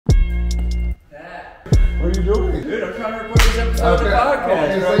trying to record this episode of the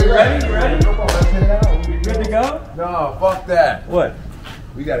podcast. Okay, You ready? You ready? Come on, let's hit it out. You good to go? No, fuck that. What?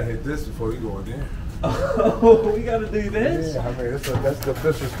 We gotta hit this before we go in there. Oh, we gotta do this? Yeah, I mean, that's the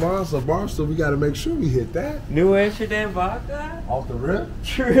official sponsor of Barstool. We gotta make sure we hit that. New Amsterdam Vodka? Off the rip?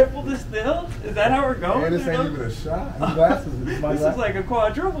 Triple distilled? Is that how we're going? And this ain't even a shot. These glasses. This is like a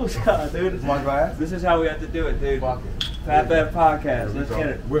quadruple shot, dude. It's my glass. This is how we have to do it, dude. Fuck it. Pat Bev Podcast. Let's get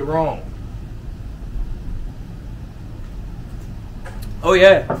it. With Rone. Oh,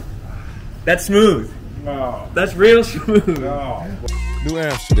 yeah. That's smooth. No. That's real smooth. No. New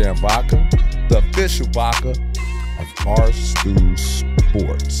Amsterdam Vodka, the official vodka of Barstool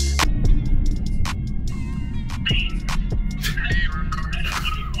Sports.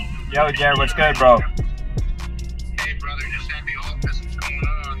 Yo, Jared, what's good, bro? Hey, brother, just at the office. What's going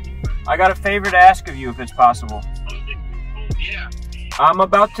on? I got a favor to ask of you, if it's possible. Yeah. I'm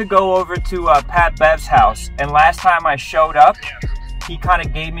about to go over to Pat Bev's house, and last time I showed up, he kind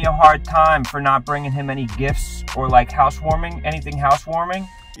of gave me a hard time for not bringing him any gifts or like housewarming, anything housewarming.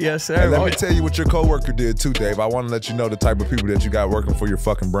 Yes, sir. And let me tell you what your coworker did too, Dave. I want to let you know the type of people that you got working for your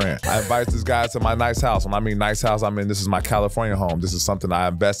fucking brand. I invite this guy to my nice house. When I mean nice house, I mean this is my California home. This is something I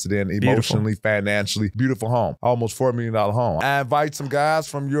invested in emotionally, financially. Beautiful home. Almost $4 million home. I invite some guys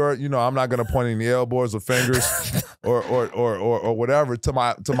from your, you know, I'm not gonna point any elbows or fingers or whatever to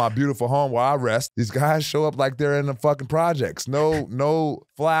my beautiful home where I rest. These guys show up like they're in the fucking projects. No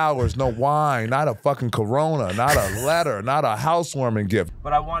flowers, no wine, not a fucking Corona, not a letter, not a housewarming gift.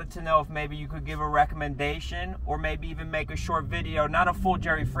 But I wanted to know if maybe you could give a recommendation or maybe even make a short video, not a full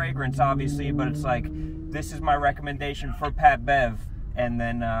Jerry Fragrance, obviously, but it's like, this is my recommendation for Pat Bev. And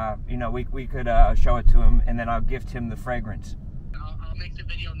then, you know, we could show it to him and then I'll gift him the fragrance. I'll make the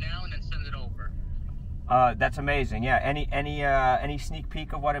video now and then send it over. That's amazing. Yeah. Any sneak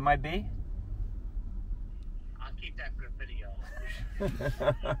peek of what it might be? I'll keep that for the video.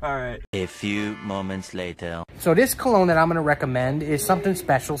 All right. A few moments later. So this cologne that I'm going to recommend is something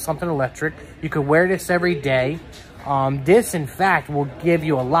special, something electric. You could wear this every day. This, in fact, will give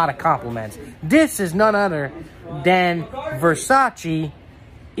you a lot of compliments. This is none other than Versace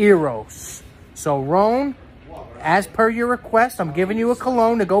Eros. So, Rone, as per your request, I'm giving you a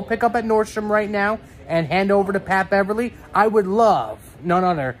cologne to go pick up at Nordstrom right now and hand over to Pat Beverly. I would love none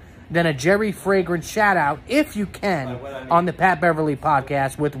other than a Jerry Fragrance shout out, if you can, on the Pat Beverly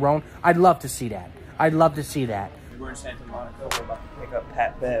podcast with Rone. I'd love to see that. I'd love to see that. We're in Santa Monica. We're about to pick up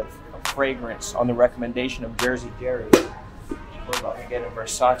Pat Bev, a fragrance on the recommendation of Jersey Jerry. We're about to get a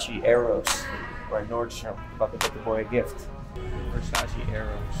Versace Eros. We're at Nordstrom. About to get the boy a gift. Versace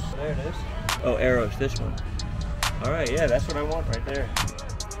Eros. There it is. Oh, Eros, this one. All right, yeah, that's what I want right there.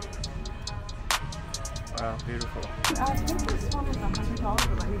 Wow, beautiful. I think this one is $100,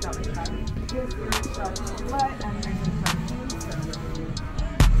 but let me double check. Here's your Gillette and here's your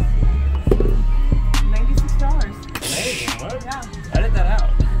 $96. Amazing, what? Yeah. Edit that out.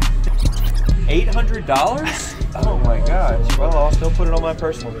 $800? Oh my gosh. Well, I'll still put it on my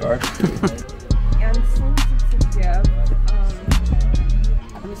personal card. And since it's a gift,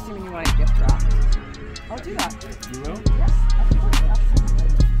 I'm assuming you want a gift wrap. I'll do that. You will? Yes, of course, absolutely.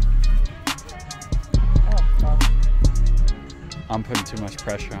 Oh, God. I'm putting too much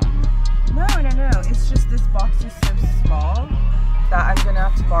pressure on you. No. It's just this box is so small that I'm gonna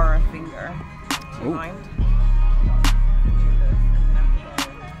have to borrow a finger. Do you mind?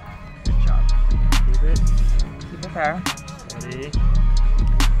 Good job. Keep it. Keep it there. Ready?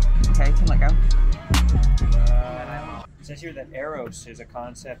 Okay, you can let go. It says here that Eros is a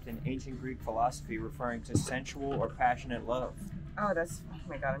concept in ancient Greek philosophy referring to sensual or passionate love. Oh, oh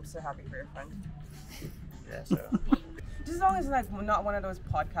my God, I'm so happy for your friend. Yeah, so. Just as long as it's like not one of those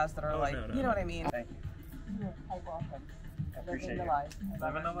podcasts that are like, no. you know what I mean? Thank you. You're quite welcome. I appreciate Living it. the life.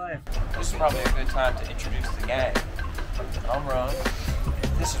 Living the life. This is probably a good time to introduce the gang. I'm Rone.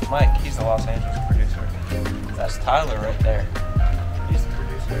 This is Mike. He's the Los Angeles producer. That's Tyler right there. He's the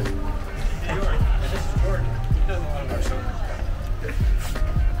producer. New York. And this is Jordan. He does a lot of our stuff.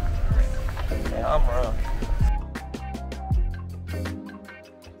 Yeah, I'm Rone.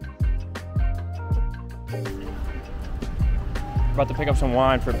 About to pick up some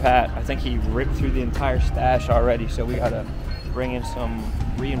wine for Pat. I think he ripped through the entire stash already, so we gotta bring in some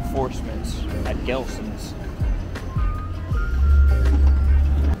reinforcements at Gelson's.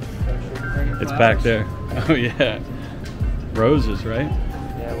 It's back there. Oh, yeah. Roses, right?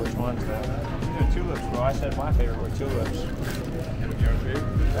 Yeah, which one's that? Yeah, tulips. Well, I said my favorite were tulips. Your favorite?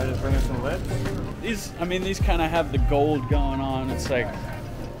 I just bring in some lips. These kind of have the gold going on. It's like,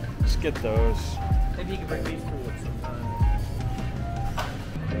 just get those. Maybe you can bring these tulips sometime.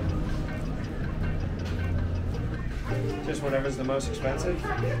 Just whatever's the most expensive.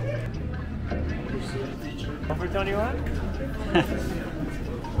 Over 21?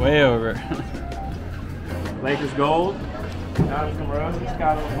 Way over. Lakers gold. Got him some roses.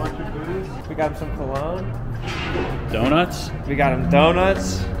 Got him a bunch of booze. We got him some cologne. Donuts? We got him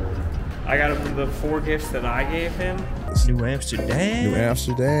donuts. I got him the 4 gifts that I gave him. New Amsterdam. New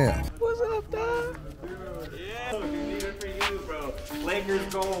Amsterdam. What's up, dog? Yeah, dude, these are for you, bro. Lakers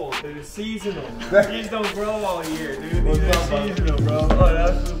gold. They're seasonal. These don't grow all year, dude. These are seasonal, bro. Oh,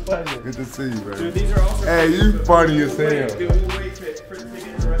 that's so funny. Good to see you, man. Dude, these are also. Hey, you funny as hell. Dude, we'll wait to get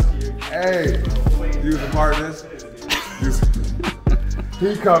the rest of you. Hey, you was a part of this?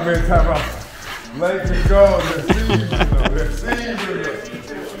 He come in talking about Lakers gold. They're seasonal. They're seasonal.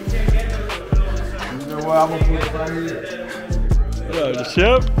 You know what? I'm gonna put it right here. Oh, the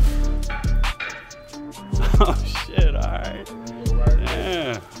ship? Oh, shit, alright.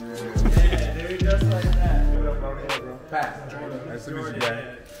 Yeah. Yeah, dude, just like that. Pat. Nice to meet you, man.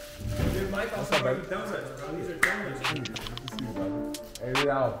 Dude, Mike also got donuts, bro. These are donuts. Hey, they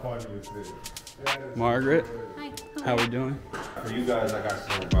all funny as hell. Margaret, how we doing? For you guys, I got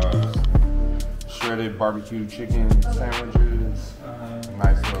some shredded barbecue chicken sandwiches, a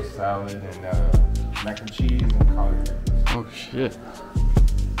nice little salad, and mac and cheese and collard greens. Oh, shit.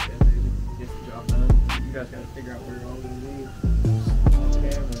 Get the job done. You guys gotta figure out where you're all gonna leave. On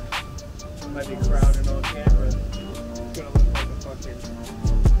camera. Might be crowded on camera. It's gonna look like a fucking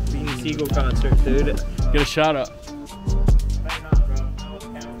Beanie Siegel concert, dude. Get a shot up. Better not, bro. No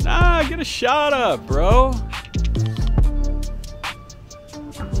camera. Nah, get a shot up, bro.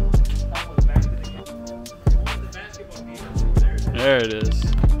 There it is.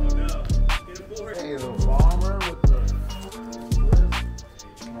 Oh no. Get a board. Hey, little bomber with the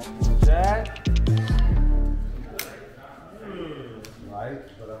jack. Right,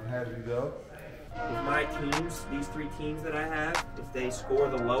 but I'm happy to go. With my teams, these 3 teams that I have, if they score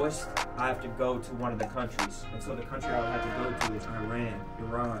the lowest, I have to go to one of the countries. And so the country I would have to go to is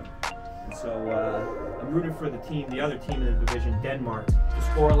Iran. And so I'm rooting for the other team in the division, Denmark, to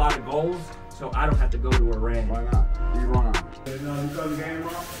score a lot of goals, so I don't have to go to Iran. Why not? Iran. You go to the game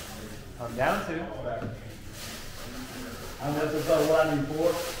tomorrow? I'm down to. I'm just about what I need 4.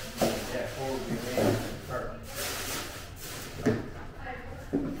 Yeah, 4 would be amazing. Perfect.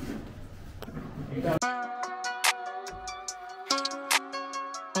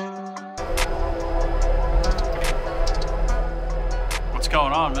 What's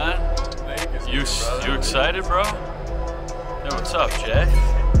going on, man? You excited, bro? Hey, what's up, Jay?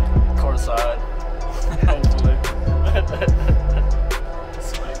 Courtside. Hopefully.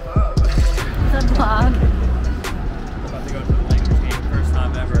 Swipe up. The vlog. About to go to the Lakers game, first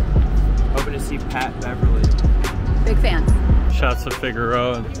time ever. Hoping to see Pat Beverly. Big fans. Shots to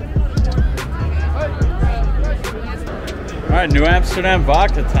Figueroa. All right, New Amsterdam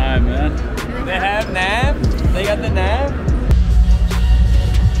Vodka time, man. They have NAB? They got the NAB?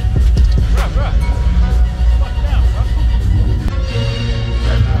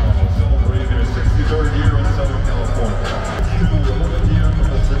 Celebrating their 63rd year in Southern California. The Olympian from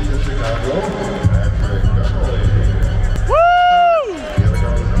the city of Chicago, Patrick Beverly. Woo! The other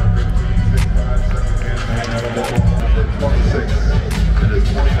guy was number 15, 6'5", 7'10", number 26. It is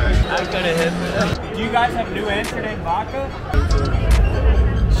 29. I could have hit that. Do you guys have New Amsterdam vodka?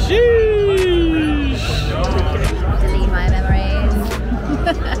 Sheesh! Delete my memories.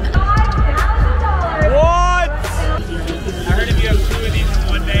 What? I heard if you have 2 of these in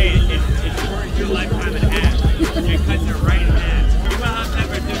one day, it shortens your lifetime in half. It cuts it right in half. You will have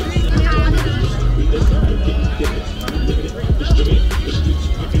never do.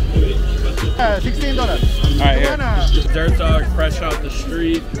 $16. All right, here. Dirt dog, fresh off the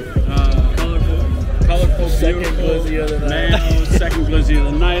street. Colorful, Second beautiful. glizzy of the night. Mayo, second glizzy of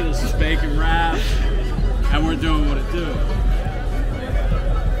the night. This is bacon wrap, and we're doing what it do.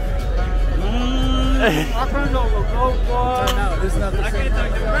 No, this is not the same.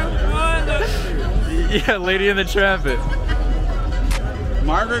 Yeah, Lady in the Trumpet.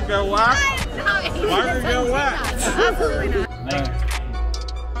 Margaret, go walk. Margaret, go walk. Absolutely not.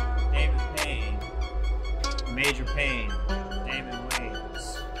 David Payne. Major Payne. Damon Wayans.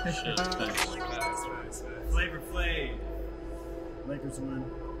 Shit, thanks. Flavor Flav. Lakers win.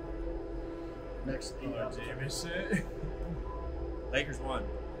 Next 8 hours. Lakers won.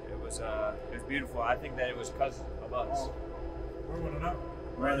 It was beautiful. I think that it was because of us. We're winning up.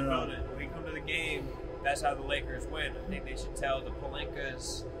 We're in the building. When we come to the game, that's how the Lakers win. I think they should tell the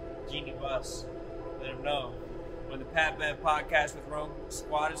Palenka's Genie Bus, let them know. When the Pat Bev podcast with Rone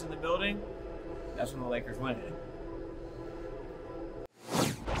squad is in the building, that's when the Lakers win.